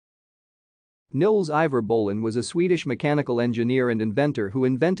Nils Ivar Bohlin was a Swedish mechanical engineer and inventor who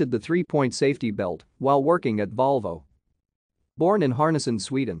invented the three-point safety belt while working at Volvo. Born in Härnösand,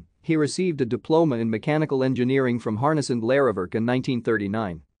 Sweden, he received a diploma in mechanical engineering from Härnösand Läroverk in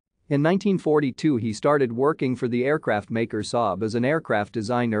 1939. In 1942 he started working for the aircraft maker Saab as an aircraft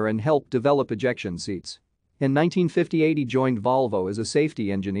designer and helped develop ejection seats. In 1958 he joined Volvo as a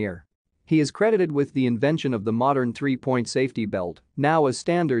safety engineer. He is credited with the invention of the modern three-point safety belt, now a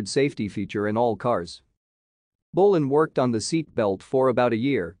standard safety feature in all cars. Bohlin worked on the seat belt for about a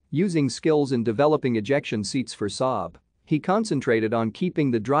year, using skills in developing ejection seats for Saab. He concentrated on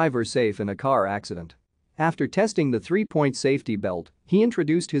keeping the driver safe in a car accident. After testing the three-point safety belt, he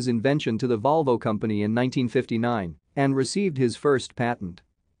introduced his invention to the Volvo company in 1959 and received his first patent.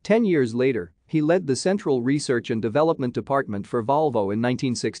 10 years later, he led the Central Research and Development Department for Volvo in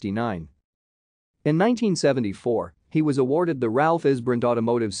 1969. In 1974, he was awarded the Ralph Isbrandt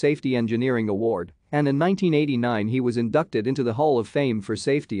Automotive Safety Engineering Award, and in 1989 he was inducted into the Hall of Fame for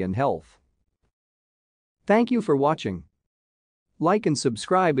Safety and Health. Thank you for watching. Like and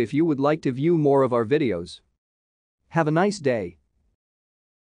subscribe if you would like to view more of our videos. Have a nice day.